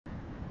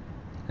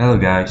Hello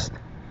guys,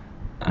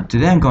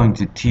 today I'm going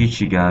to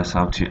teach you guys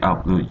how to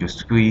upload your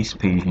squeeze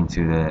page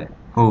into the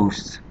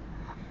host.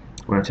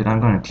 Where today I'm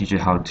going to teach you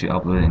how to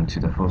upload it into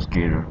the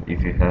Hostgator.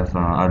 If you have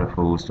other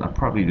hosts, I'll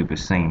probably do the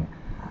same,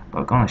 but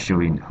I'm going to show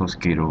you in the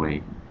Hostgator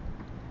way.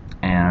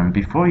 And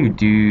before you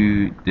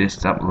do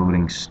this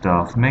uploading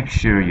stuff, make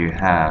sure you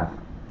have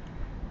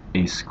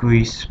a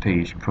squeeze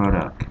page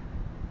product.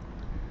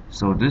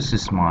 So this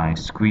is my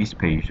squeeze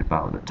page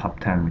about the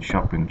top 10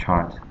 shopping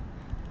chart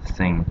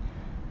thing.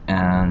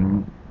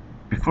 And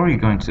before you're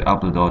going to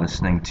upload all this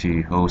thing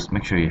to host,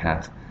 make sure you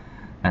have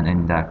an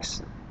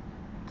index.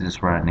 This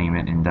is where I name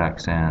it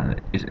index, and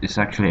it's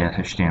actually a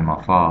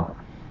HTML file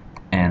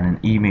and an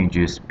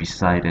images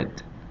beside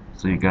it.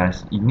 So you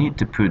need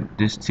to put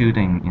these two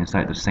things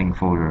inside the same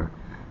folder.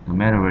 No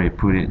matter where you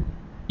put it,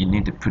 you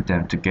need to put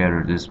them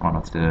together. This is one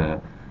of the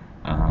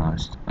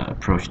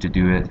approach to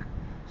do it.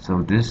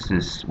 So this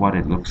is what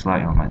it looks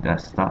like on my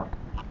desktop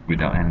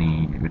without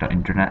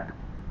internet.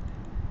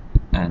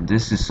 And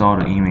this is all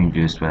the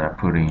images that I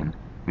put in,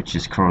 which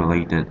is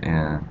correlated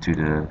to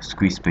the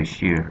squeeze page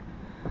here.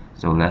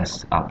 So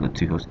let's upload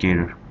to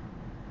Hostgator.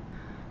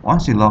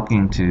 Once you log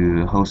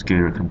into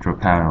Hostgator control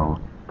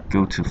panel,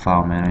 go to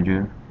File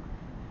Manager,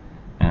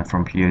 and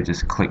from here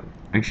just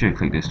make sure you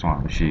click this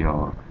one, which is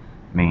your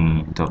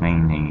main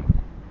domain name.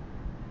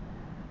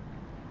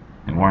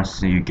 And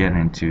once you get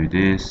into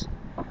this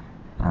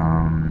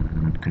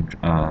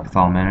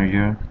File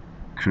Manager,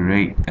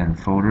 create a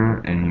folder,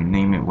 and you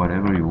name it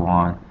whatever you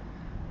want,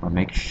 but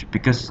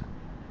because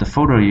the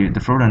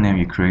folder name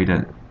you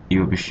created, it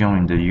will be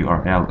showing the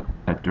URL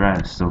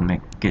address, so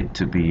make it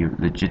to be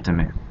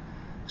legitimate.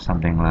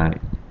 Something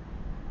like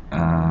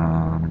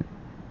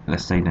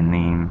let's say the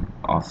name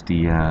of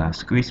the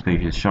squeeze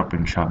page is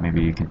shopping chart.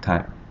 Maybe you can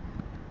type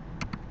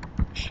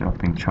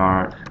shopping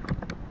chart.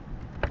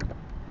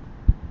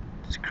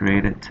 Just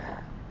create it.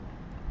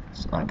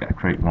 So I got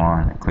create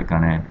one, and click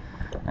on it,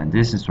 and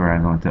this is where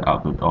I'm going to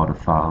upload all the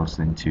files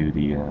into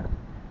the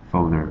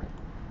folder.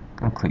 I'm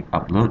going to click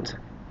upload,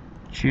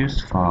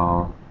 choose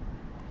file.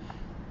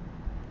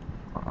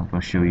 I'm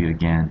going to show you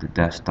again the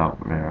desktop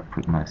where I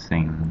put my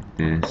thing,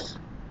 this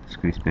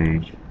squeeze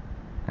page,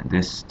 and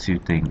this two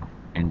thing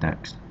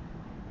index.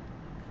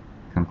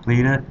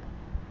 Complete it,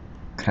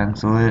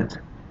 cancel it,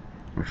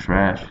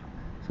 refresh.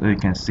 So you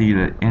can see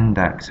the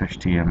index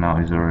HTML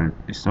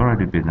is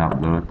already been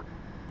uploaded.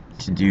 What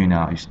to do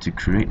now is to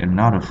create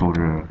another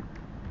folder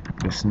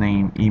with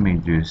name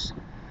images.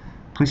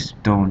 Please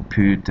don't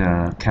put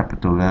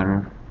capital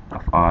letter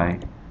of I,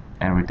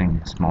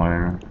 everything small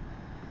letter.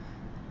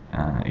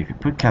 If you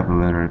put capital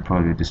letter, it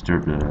probably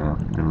disturb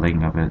the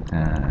link of it,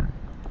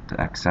 the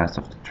access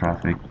of the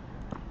traffic.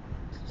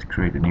 Let's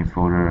create a new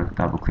folder,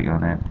 double click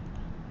on it,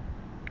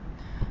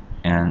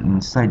 and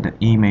inside the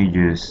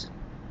images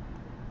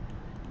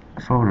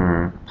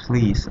folder,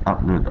 please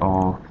upload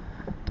all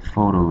the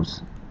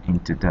photos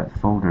into that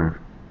folder.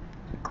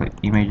 So click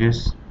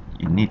images,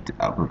 you need to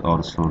upload all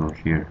this photo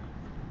here,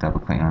 double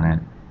click on it,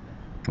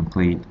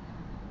 complete,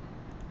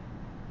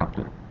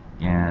 upload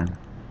again,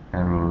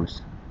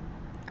 arrows,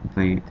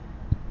 complete,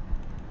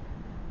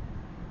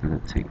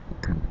 let's take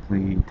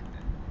complete,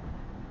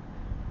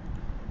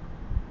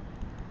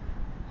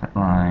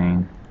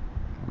 headline,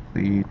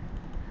 complete,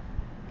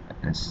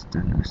 let's do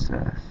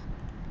access,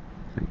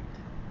 complete.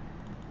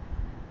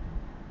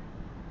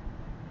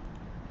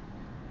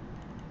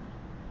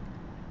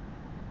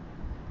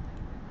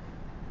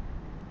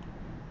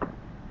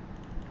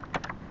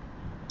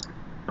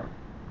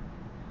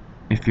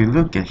 If you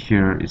look at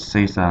here, it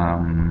says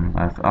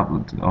I've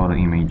uploaded all the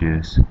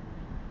images.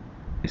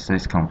 It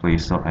says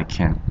complete, so I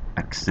can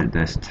exit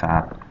this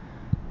tab,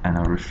 and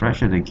I'll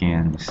refresh it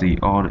again. You see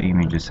all the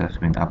images have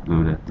been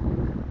uploaded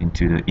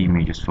into the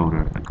images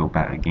folder. I go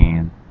back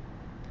again.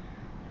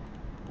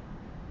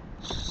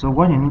 So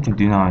what you need to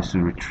do now is to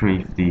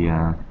retrieve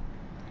the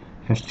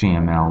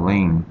HTML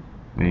link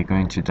where you're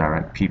going to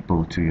direct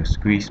people to your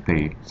squeeze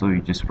page. So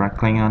you just right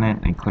click on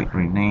it and click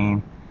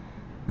rename,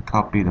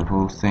 copy the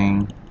whole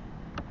thing.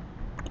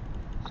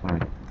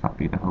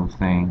 Copy the whole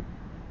thing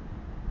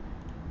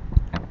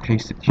and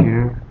paste it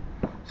here.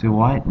 So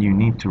what you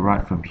need to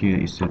write from here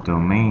is your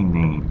domain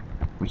name,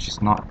 which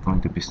is not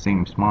going to be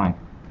same as mine.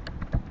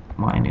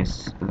 Mine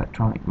is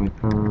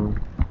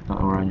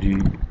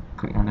electronicvapor.org.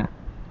 Click on it.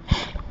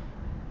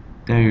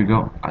 There you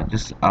go. I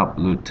just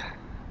upload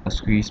a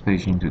squeeze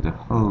page into the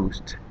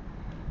host,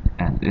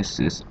 and this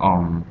is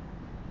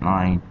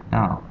online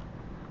now.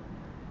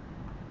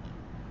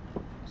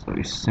 So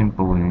it's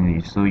simple and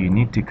easy. So you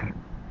need to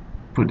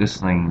put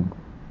this link,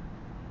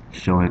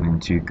 show it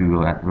into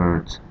Google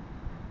AdWords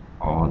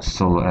or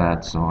solo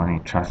ads or any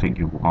traffic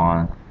you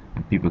want,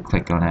 and people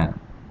click on it.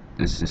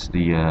 This is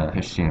the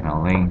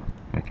HTML link.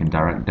 I can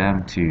direct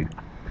them to.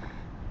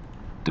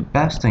 The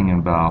best thing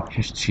about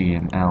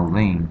HTML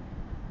link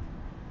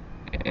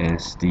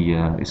is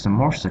it's a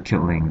more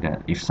secure link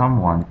that if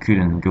someone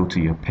couldn't go to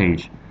your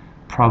page,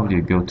 probably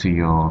go to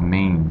your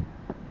main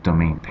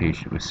domain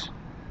page, which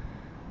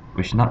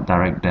which not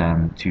direct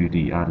them to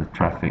the other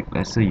traffic.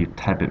 Let's say you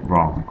type it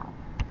wrong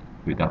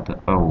without the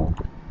O,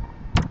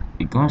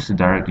 it's going to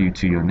direct you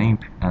to your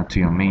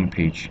main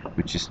page,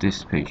 which is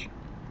this page.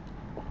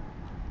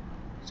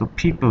 So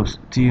people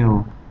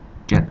still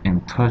get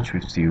in touch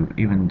with you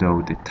even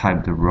though they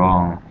type the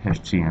wrong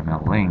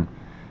HTML link,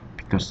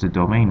 because the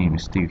domain name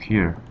is still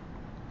here.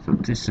 So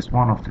this is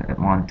one of the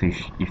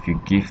advantage if you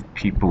give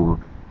people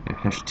a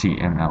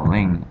HTML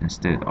link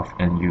instead of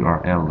an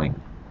URL link.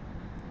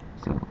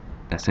 So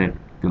that's it.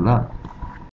 Good luck.